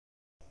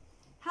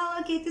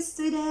Okay, the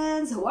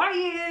students, how are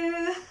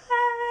you?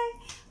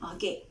 Hi.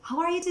 Okay, how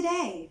are you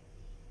today?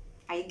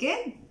 Are you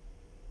good?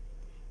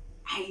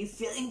 Are you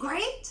feeling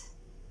great?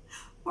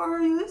 Or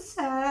are you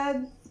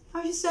sad?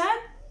 Are you sad?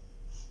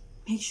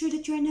 Make sure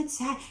that you're not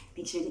sad.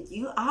 Make sure that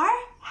you are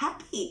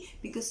happy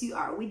because you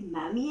are with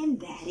mommy and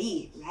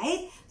daddy,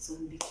 right? So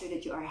make sure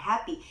that you are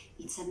happy.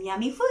 Eat some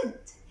yummy food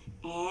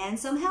and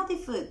some healthy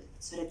food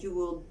so that you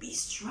will be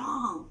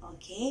strong,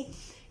 okay?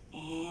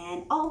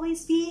 And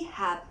always be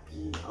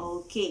happy,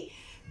 okay?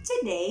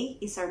 Today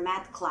is our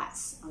math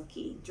class,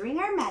 okay? During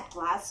our math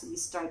class, we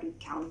start with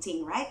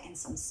counting, right? And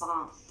some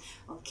song.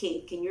 Okay,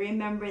 can you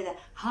remember that?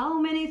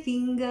 How many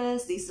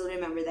fingers? Do you still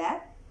remember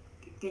that?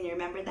 Can you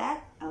remember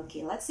that?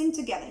 Okay, let's sing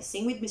together.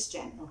 Sing with Miss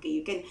Jen. Okay,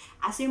 you can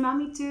ask your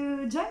mommy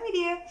to join with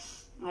you.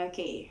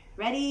 Okay,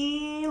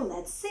 ready?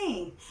 Let's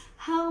sing.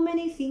 How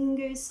many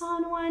fingers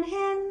on one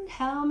hand?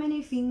 How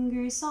many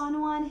fingers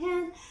on one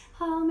hand?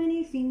 How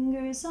many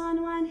fingers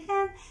on one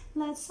hand?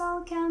 Let's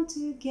all count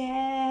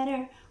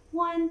together.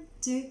 1,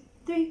 2,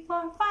 3,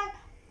 4, 5.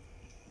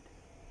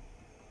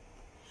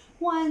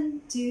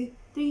 1, 2,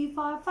 3,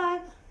 4,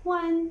 5.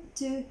 1,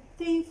 2,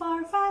 3,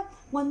 4, 5.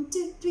 1,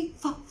 2, 3,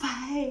 4,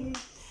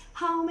 5.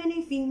 How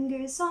many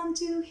fingers on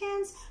two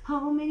hands?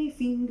 How many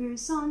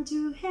fingers on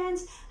two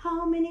hands?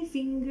 How many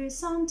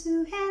fingers on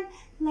two hands?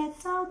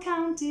 Let's all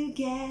count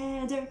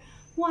together.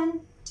 1,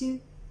 2,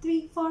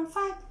 3, 4,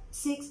 5,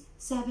 6,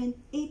 7,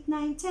 8,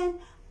 9, 10.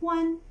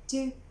 1,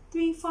 2,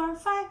 3, 4,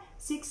 5,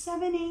 6,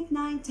 7, 8,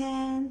 9,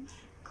 10.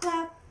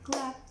 Clap,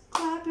 clap,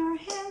 clap your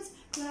hands.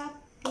 Clap,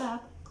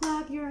 clap,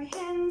 clap your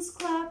hands.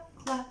 Clap,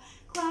 clap,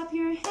 clap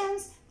your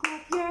hands.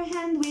 Clap your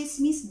hand with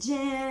Miss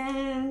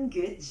Jen.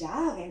 Good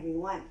job,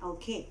 everyone.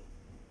 Okay,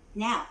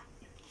 now,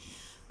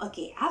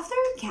 okay, after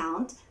we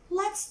count,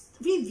 let's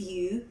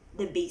review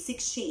the basic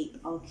shape.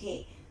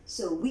 Okay,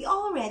 so we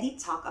already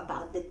talked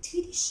about the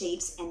 2D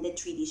shapes and the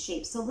 3D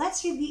shapes. So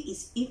let's review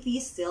if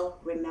you still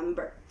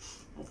remember.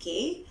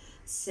 Okay,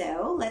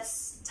 so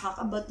let's talk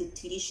about the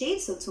 2D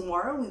shapes. So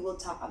tomorrow we will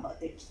talk about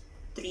the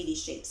 3D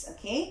shapes.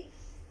 Okay,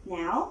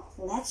 now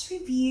let's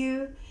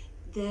review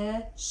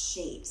the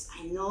shapes.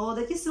 I know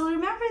that you still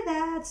remember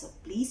that, so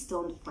please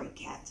don't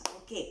forget.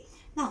 Okay,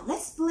 now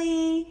let's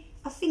play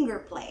a finger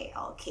play.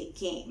 Okay,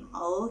 game.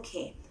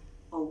 Okay,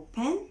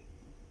 open,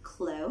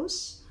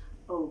 close,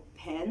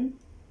 open,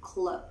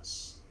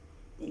 close.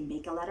 Then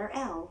make a letter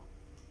L,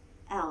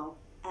 L,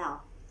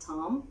 L.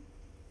 Thumb,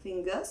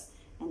 fingers,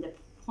 and the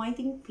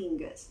pointing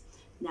fingers.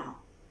 Now,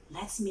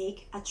 let's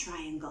make a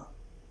triangle.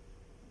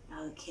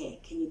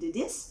 Okay, can you do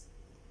this?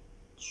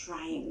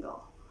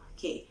 Triangle.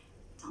 Okay.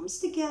 Thumbs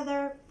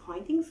together,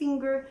 pointing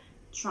finger,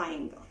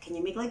 triangle. Can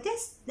you make like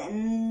this?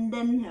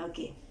 Then,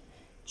 okay.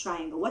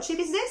 Triangle. What shape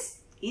is this?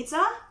 It's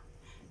a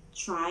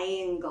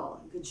triangle.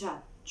 Good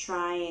job.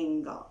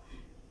 Triangle.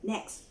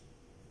 Next,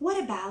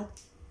 what about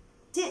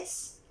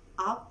this?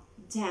 Up,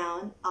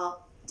 down,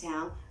 up,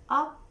 down,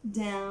 up,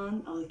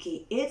 down.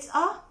 Okay, it's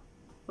a,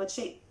 what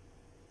shape?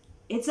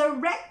 It's a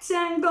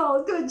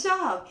rectangle. Good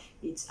job.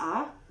 It's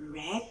a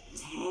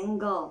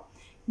rectangle.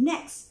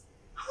 Next,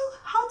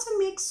 how to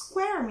make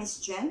square, Miss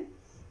Jen?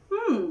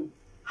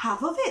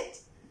 Half of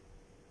it.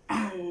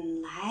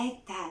 And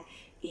like that.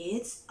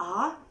 It's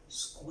a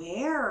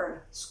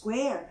square.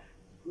 Square.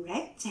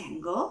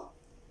 Rectangle.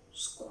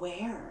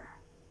 Square.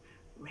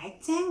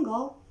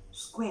 Rectangle.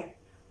 Square.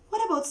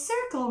 What about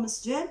circle, Miss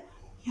Jen?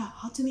 Yeah,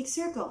 how to make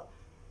circle?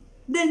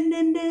 Then.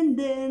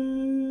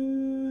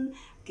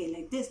 Okay,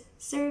 like this.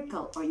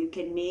 Circle. Or you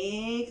can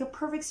make a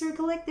perfect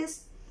circle like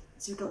this.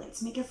 Circle.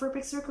 Let's make a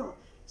perfect circle.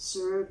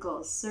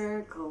 Circle,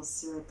 circle,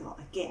 circle.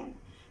 Again,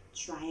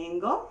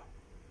 triangle,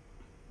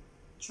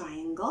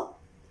 triangle,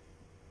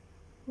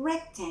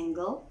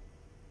 rectangle,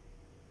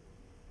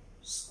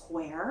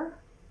 square,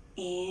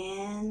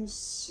 and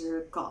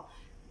circle.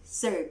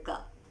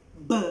 Circle.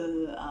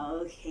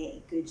 Buh.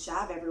 Okay, good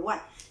job, everyone.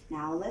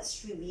 Now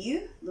let's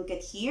review. Look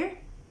at here.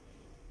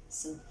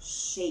 So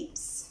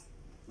shapes.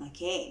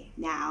 Okay,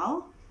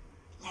 now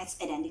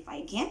let's identify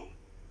again.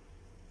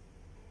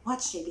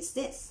 What shape is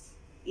this?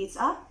 It's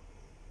a,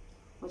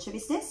 what shape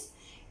is this?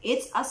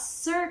 It's a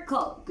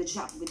circle. Good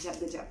job, good job,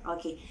 good job.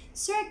 Okay,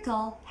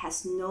 circle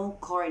has no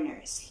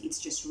corners. It's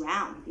just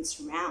round. It's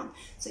round.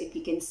 So if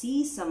you can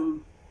see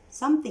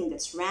something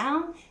that's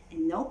round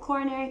and no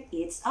corner,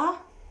 it's a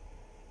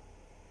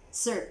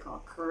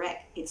circle.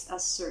 Correct. It's a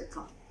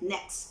circle.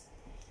 Next,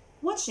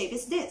 what shape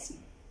is this?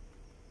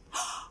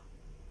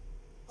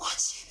 What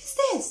shape is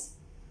this?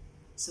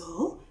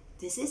 So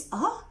this is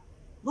a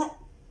what?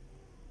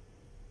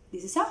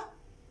 This is a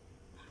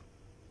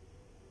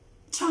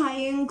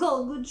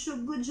triangle. Good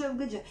job, good job,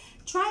 good job.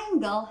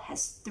 Triangle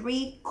has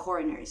 3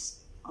 corners.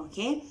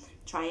 Okay,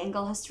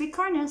 triangle has 3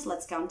 corners.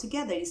 Let's count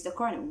together. Is the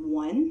corner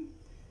 1,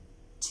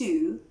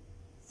 2,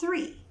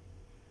 3.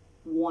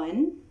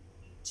 1,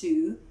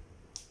 2,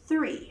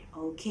 3.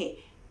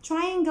 Okay,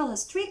 triangle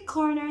has 3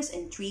 corners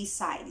and 3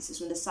 sides. This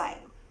is on the side.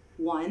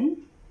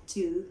 1,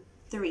 2,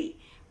 3.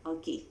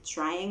 Okay,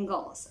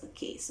 triangles.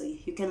 Okay, so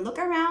you can look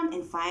around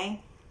and find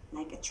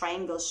like a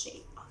triangle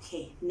shape.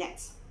 Okay,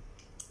 next.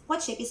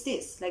 What shape is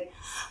this? Like,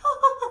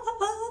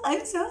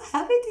 I'm so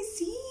happy to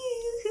see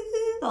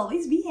you.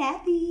 Always be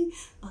happy.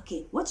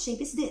 Okay, what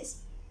shape is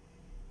this?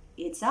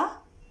 It's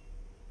what?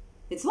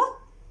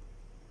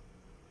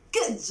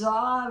 Good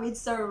job.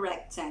 It's a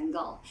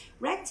rectangle.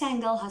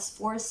 Rectangle has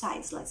 4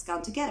 sides. Let's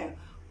count together.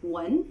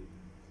 1,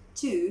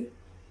 2,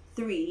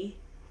 3,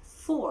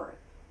 4.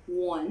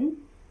 1,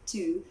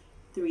 2,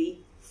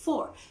 3,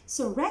 4.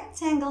 So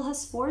rectangle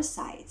has 4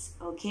 sides,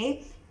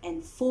 okay?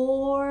 And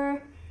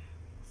four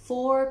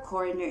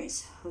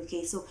corners.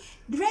 Okay, so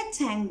the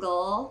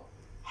rectangle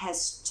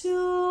has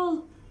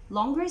 2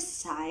 longer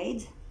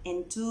sides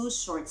and 2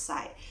 short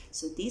sides.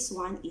 So this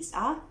one is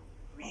a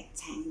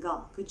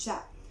rectangle. Good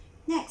job.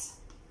 Next,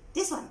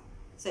 this one.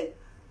 So,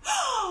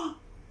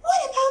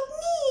 what about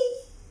me?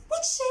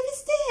 What shape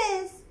is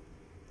this?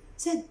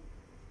 Said,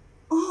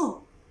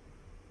 oh,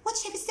 what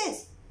shape is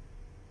this?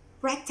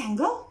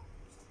 Rectangle?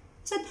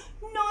 Said,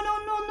 no,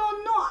 I'm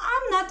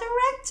not a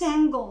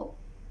rectangle.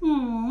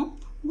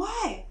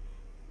 Why?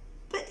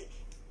 But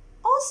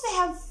also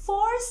have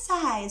 4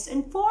 sides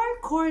and 4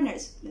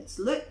 corners. Let's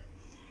look.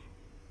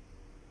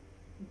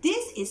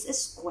 This is a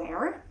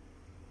square.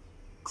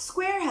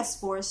 Square has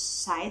 4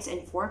 sides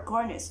and 4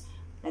 corners.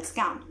 Let's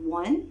count.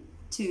 1,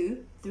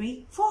 2,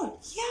 3, 4.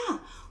 Yeah,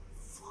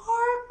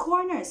 4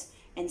 corners.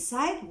 And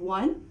side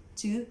 1,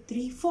 2,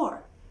 3,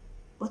 4.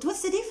 But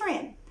what's the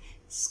difference?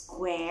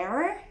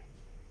 Square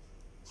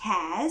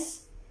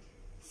has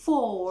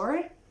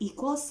 4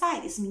 equal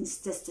sides. It means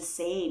just the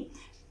same.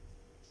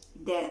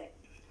 The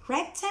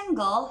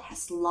rectangle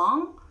has 2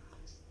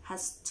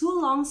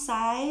 long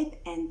sides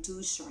and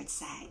 2 short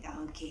sides.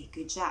 Okay,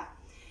 good job.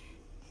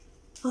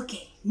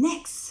 Okay,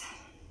 next.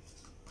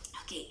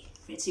 Okay,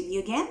 let's review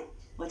again.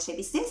 What shape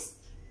is this?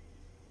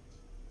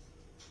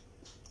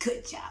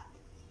 Good job.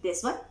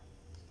 This one?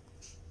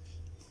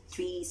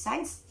 3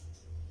 sides?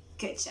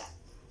 Good job.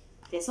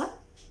 This one?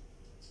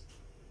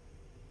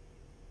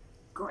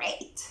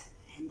 Great.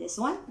 And this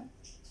one?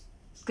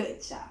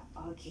 Good job.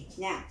 Okay,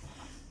 now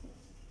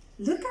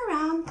look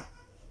around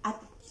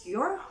at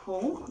your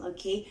home,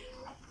 okay?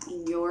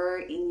 In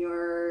your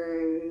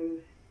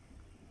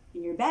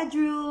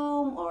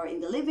bedroom or in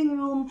the living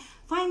room,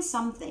 find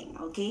something,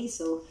 okay?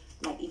 So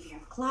like if you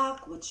have a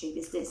clock, what shape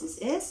is this? This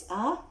is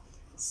a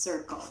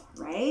circle,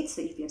 right?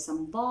 So if you have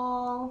some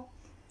ball,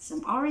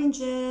 some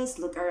oranges,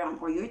 look around,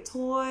 or your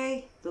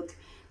toy, look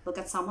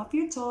at some of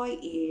your toy.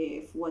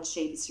 If what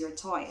shape is your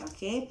toy,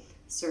 okay?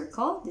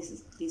 Circle.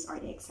 These are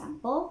the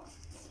example,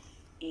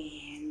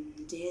 and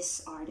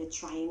these are the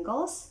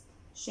triangles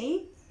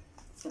shape.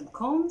 Some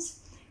cones.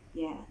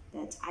 Yeah,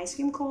 that's ice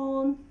cream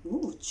cone.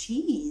 Ooh,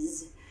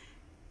 cheese.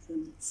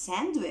 Some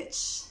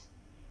sandwich,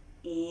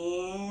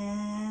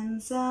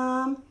 and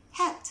some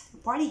hat, a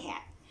party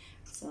hat.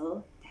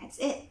 So that's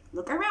it.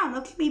 Look around.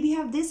 Okay, maybe you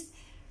have this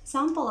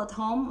sample at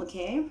home.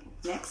 Okay,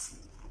 next.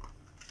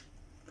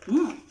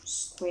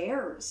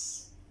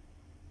 Squares,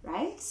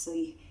 right? So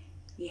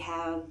you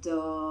have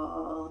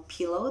the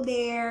pillow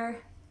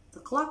there, the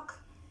clock,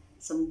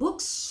 some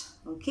books,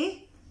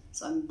 okay,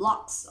 some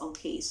blocks,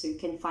 okay, so you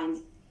can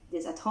find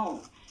this at home.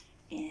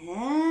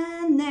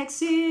 And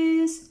next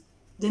is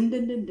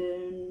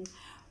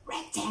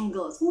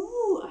rectangles.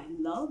 Ooh, I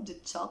love the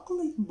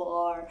chocolate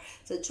bar.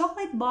 So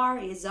chocolate bar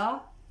is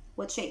a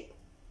what shape?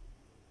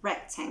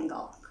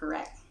 Rectangle,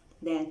 correct.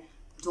 Then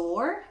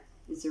door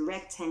is a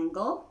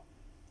rectangle,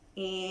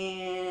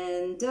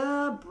 and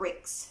the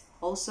bricks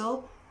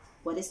also.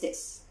 What is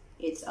this?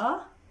 It's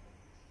a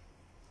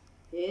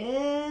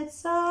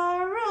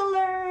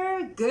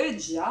ruler. Good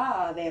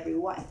job,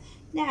 everyone.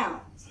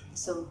 Now,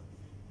 so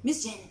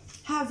Miss Jen,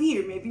 have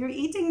here. Maybe you're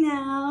eating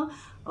now.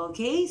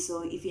 Okay,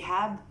 so if you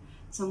have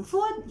some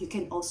food, you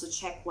can also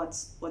check what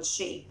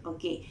shape.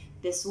 Okay,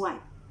 this one,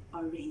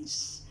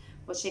 orange.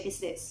 What shape is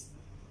this?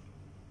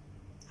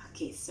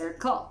 Okay,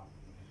 circle.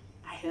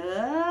 I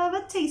have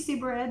a tasty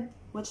bread.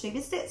 What shape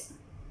is this?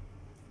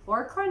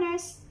 4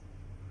 corners.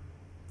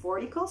 4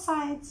 equal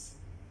sides.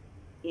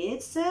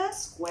 It's a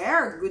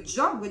square. Good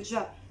job, good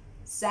job.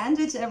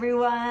 Sandwich,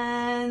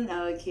 everyone.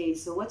 Okay,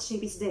 so what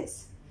shape is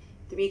this?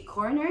 3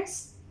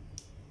 corners.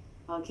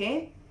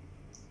 Okay.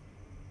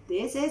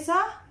 This is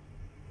a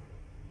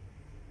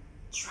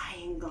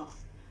triangle.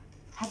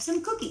 Have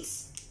some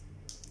cookies.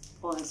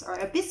 Or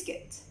a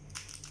biscuit.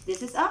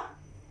 This is a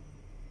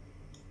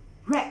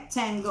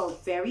rectangle.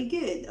 Very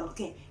good.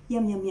 Okay.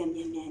 Yum, yum, yum,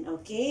 yum, yum.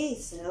 Okay,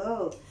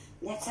 so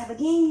let's have a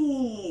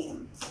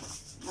game.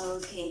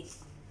 Okay.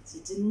 So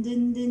dun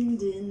dun dun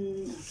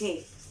dun.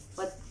 Okay.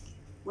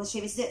 What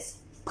shape is this?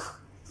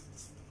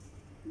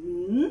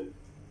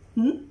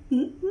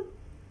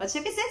 What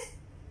shape is this?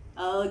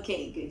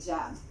 Okay, good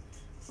job.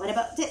 What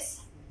about this?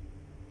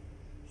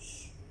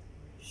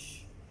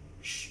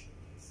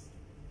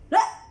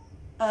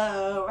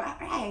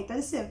 Right,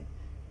 that's it.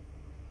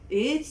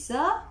 It's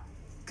a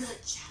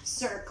good job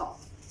circle.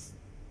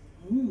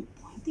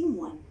 Pointing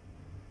one.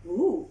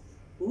 Ooh,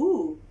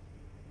 ooh.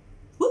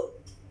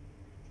 Whoop.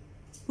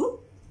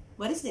 Whoop.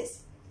 What is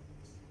this?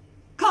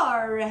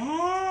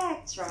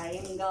 Correct.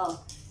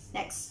 Triangle.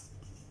 Next.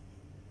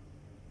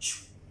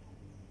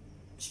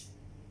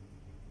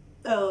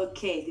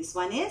 Okay, this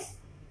one is,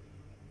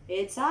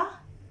 it's a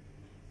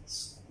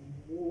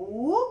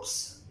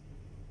oops.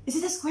 Is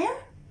it a square?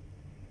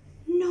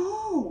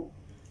 No.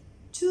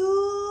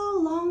 Two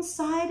long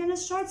side and a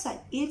short side.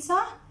 It's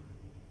a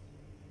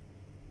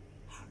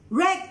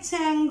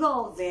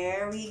rectangle.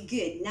 Very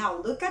good.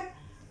 Now look at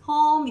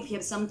home. If you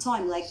have some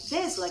time like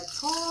this, like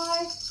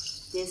toy,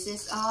 this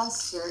is a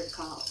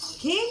circle.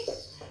 Okay?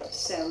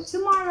 So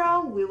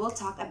tomorrow we will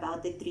talk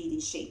about the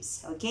 3D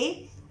shapes.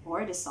 Okay?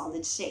 Or the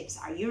solid shapes.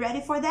 Are you ready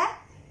for that?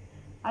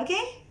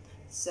 Okay?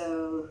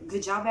 So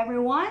good job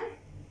everyone.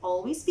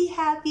 Always be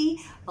happy.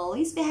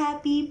 Always be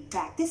happy.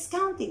 Practice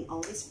counting.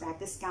 Always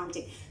practice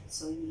counting.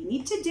 So you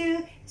need to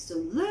do is to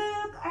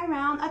look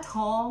around at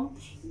home,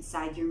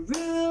 inside your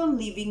room,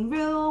 living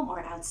room, or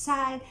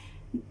outside.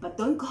 But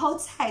don't go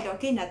outside,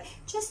 okay? Not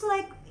just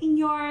like in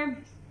your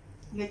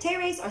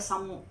terrace or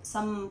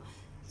some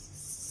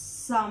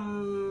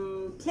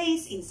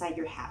place inside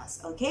your house,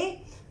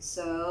 okay?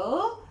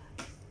 So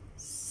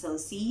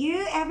see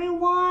you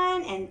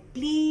everyone, and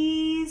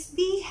please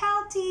be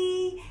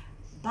healthy.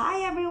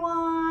 Bye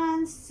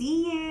everyone.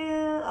 See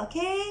you.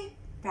 Okay?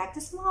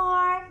 Practice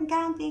more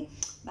counting.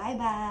 Bye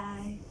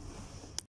bye.